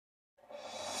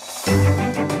Hello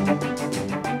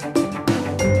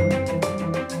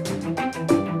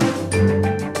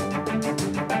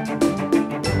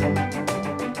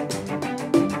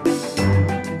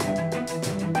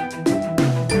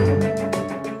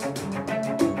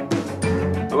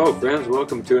friends,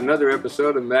 welcome to another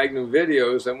episode of Magnum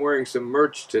Videos. I'm wearing some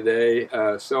merch today,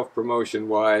 self-promotion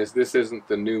wise. This isn't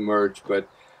the new merch, but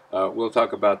we'll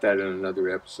talk about that in another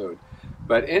episode.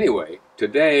 But anyway,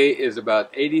 today is about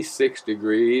 86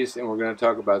 degrees and we're going to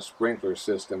talk about sprinkler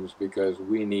systems because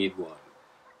we need one.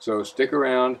 So stick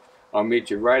around, I'll meet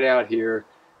you right out here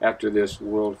after this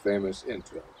world famous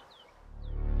intro.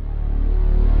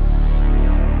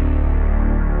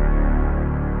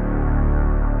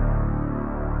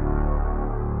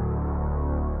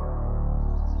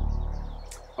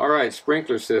 Alright,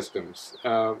 sprinkler systems.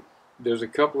 There's a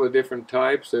couple of different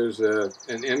types. There's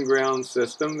an in-ground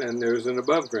system and there's an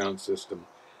above-ground system.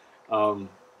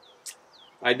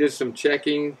 I did some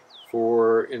checking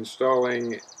for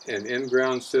installing an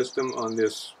in-ground system on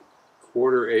this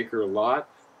quarter-acre lot.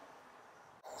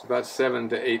 It's about $7,000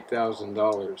 to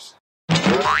 $8,000. It's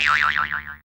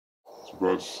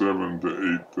about $7,000 to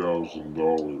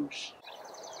 $8,000.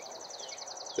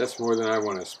 That's more than I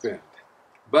want to spend.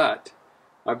 But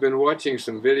I've been watching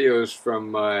some videos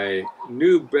from my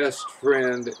new best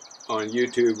friend on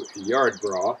YouTube, Yard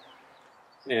Bra,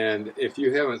 and if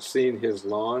you haven't seen his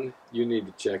lawn, you need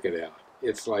to check it out.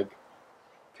 It's like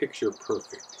picture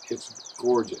perfect. It's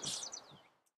gorgeous.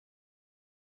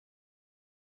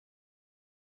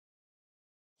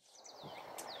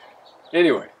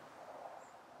 Anyway,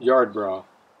 Yard Bra,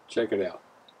 check it out.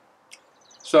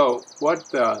 So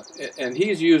and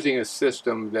he's using a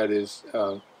system that is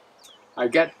I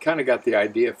kind of got the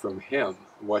idea from him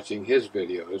watching his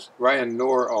videos. Ryan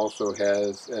Knorr also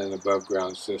has an above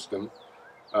ground system,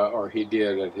 or he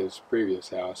did at his previous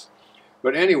house.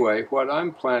 But anyway, what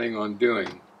I'm planning on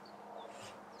doing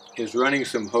is running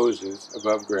some hoses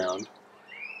above ground.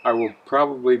 I will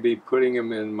probably be putting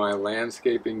them in my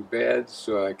landscaping beds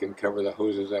so I can cover the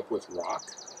hoses up with rock,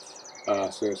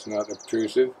 so it's not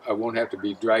obtrusive. I won't have to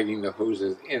be dragging the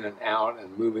hoses in and out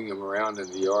and moving them around in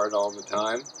the yard all the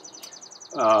time.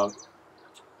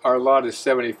 Our lot is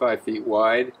 75 feet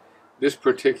wide. This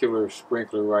particular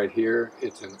sprinkler right here,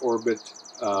 it's an Orbit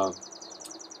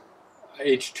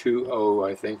H2O,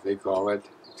 I think they call it.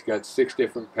 It's got 6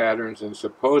 different patterns and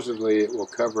supposedly it will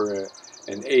cover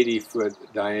an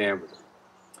 80-foot diameter.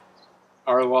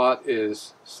 Our lot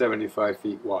is 75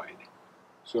 feet wide.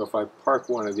 So if I park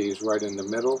one of these right in the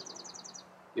middle,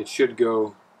 it should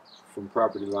go from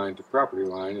property line to property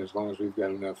line as long as we've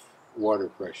got enough water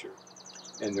pressure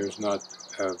and there's not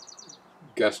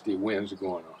gusty winds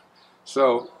going on.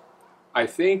 So I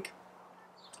think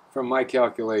from my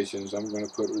calculations I'm going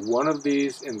to put one of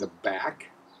these in the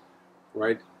back,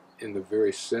 right in the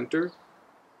very center.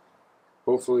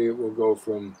 Hopefully it will go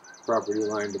from property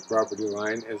line to property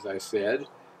line, as I said.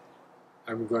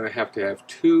 I'm going to have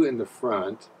 2 in the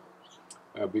front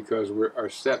because our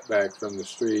setback from the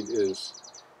street is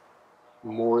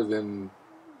more than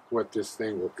what this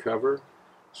thing will cover.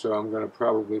 So I'm going to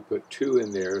probably put 2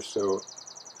 in there. So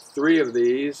 3 of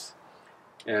these,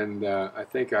 and I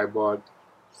think I bought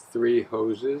 3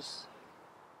 hoses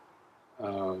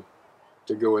to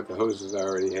go with the hoses I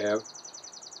already have.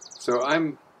 So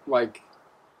I'm like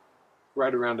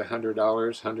right around $100,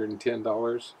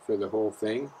 $110 for the whole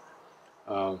thing,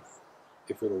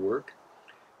 if it'll work.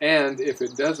 And if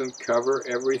it doesn't cover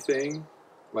everything,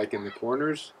 like in the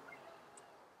corners,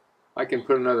 I can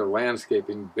put another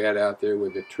landscaping bed out there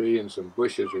with a tree and some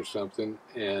bushes or something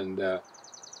and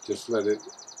just let it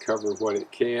cover what it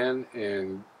can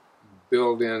and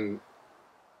build in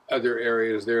other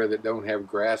areas there that don't have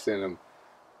grass in them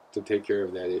to take care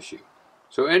of that issue.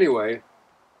 So anyway,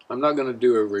 I'm not going to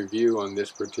do a review on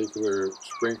this particular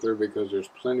sprinkler because there's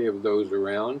plenty of those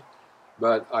around,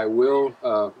 but I will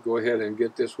go ahead and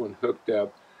get this one hooked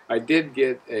up. I did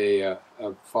get a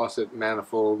faucet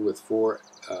manifold with 4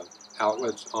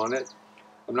 outlets on it.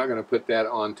 I'm not going to put that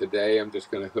on today. I'm just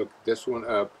going to hook this one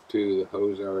up to the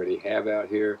hose I already have out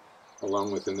here,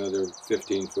 along with another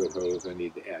 15-foot hose I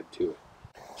need to add to it.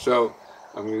 So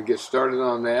I'm going to get started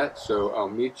on that. So I'll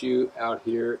meet you out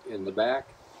here in the back.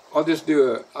 I'll just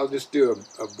do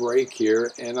a break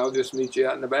here, and I'll just meet you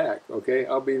out in the back. Okay?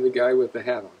 I'll be the guy with the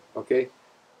hat on. Okay?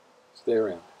 Stay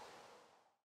around.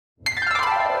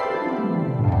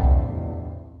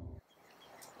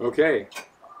 Okay,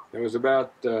 it was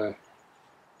about hour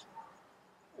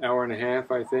and a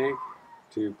half, I think,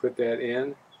 to put that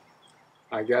in.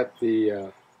 I got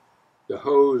the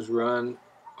hose run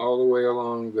all the way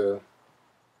along the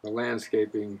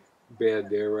landscaping bed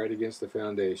there right against the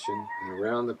foundation and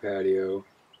around the patio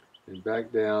and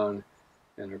back down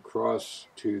and across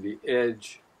to the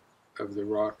edge of the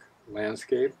rock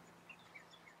landscape.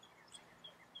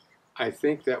 I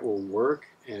think that will work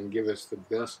and give us the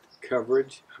best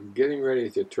coverage. I'm getting ready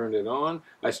to turn it on.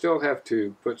 I still have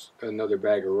to put another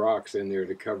bag of rocks in there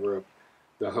to cover up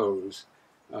the hose.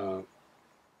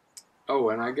 Oh,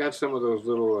 and I got some of those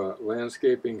little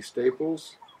landscaping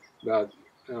staples, about,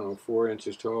 I don't know, 4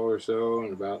 inches tall or so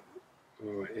and about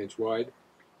an inch wide.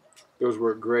 Those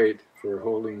work great for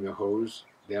holding the hose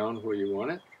down where you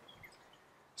want it.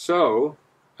 So,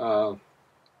 I'm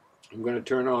going to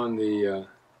turn on the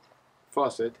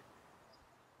faucet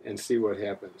and see what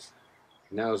happens.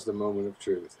 Now's the moment of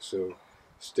truth. So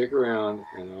stick around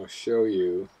and I'll show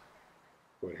you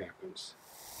what happens.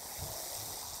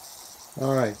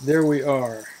 All right, there we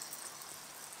are.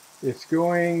 It's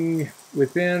going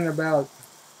within about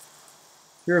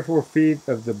 3 or 4 feet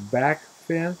of the back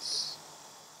fence,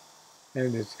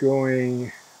 and it's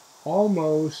going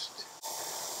almost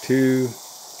to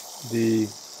the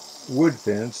wood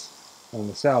fence on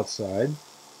the south side.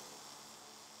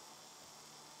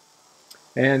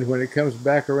 And when it comes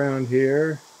back around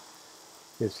here,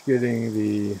 it's getting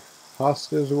the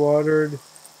hostas watered,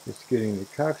 it's getting the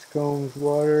coxcombs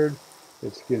watered,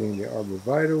 it's getting the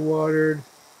arborvitae watered,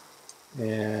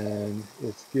 and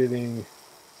it's getting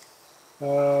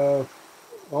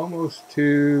almost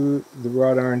to the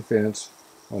wrought iron fence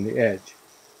on the edge.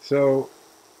 So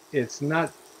it's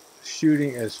not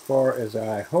shooting as far as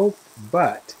I hoped,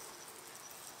 but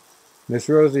Miss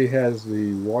Rosie has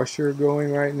the washer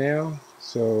going right now,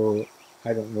 so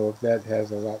I don't know if that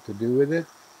has a lot to do with it.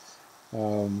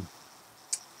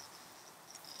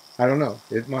 I don't know,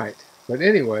 it might. But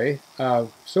anyway,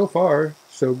 so far,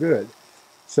 so good.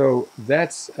 So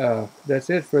that's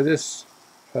it for this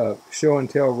show and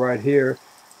tell right here.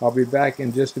 I'll be back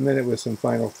in just a minute with some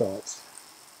final thoughts.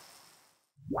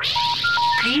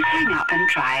 Please hang up and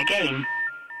try again.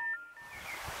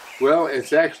 Well,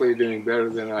 it's actually doing better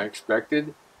than I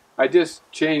expected. I just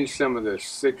changed some of the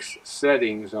 6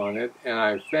 settings on it, and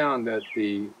I found that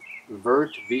the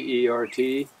vert,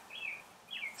 V-E-R-T,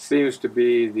 seems to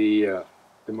be the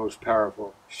most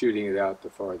powerful, shooting it out the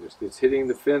farthest. It's hitting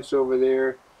the fence over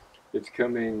there. It's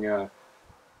coming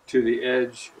to the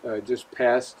edge, just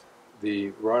past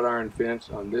the wrought iron fence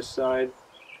on this side,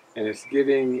 and it's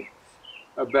getting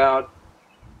about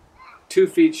 2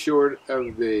 feet short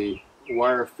of the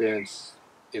wire fence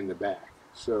in the back.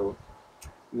 So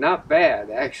not bad,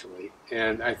 actually.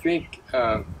 And I think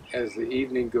as the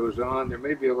evening goes on, there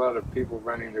may be a lot of people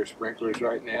running their sprinklers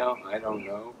right now. I don't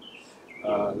know.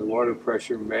 The water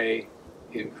pressure may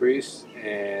increase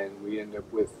and we end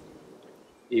up with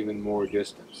even more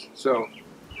distance. So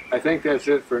I think that's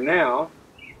it for now.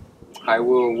 I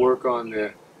will work on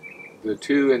the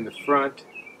 2 in the front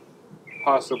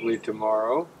possibly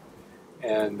tomorrow,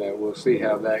 and we'll see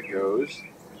how that goes.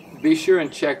 Be sure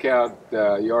and check out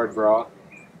Yard Bra.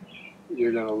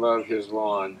 You're going to love his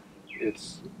lawn.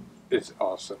 It's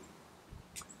awesome.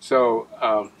 So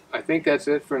I think that's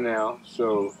it for now.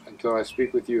 So until I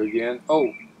speak with you again.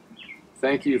 Oh,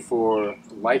 thank you for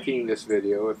liking this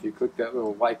video. If you click that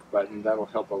little like button, that'll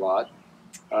help a lot.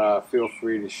 Feel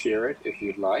free to share it if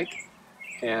you'd like.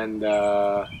 And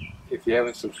if you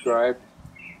haven't subscribed,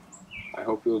 I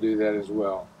hope you'll do that as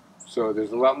well. So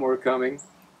there's a lot more coming.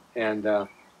 And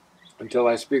until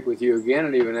I speak with you again,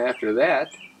 and even after that,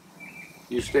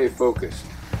 you stay focused,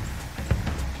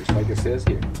 just like it says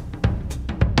here.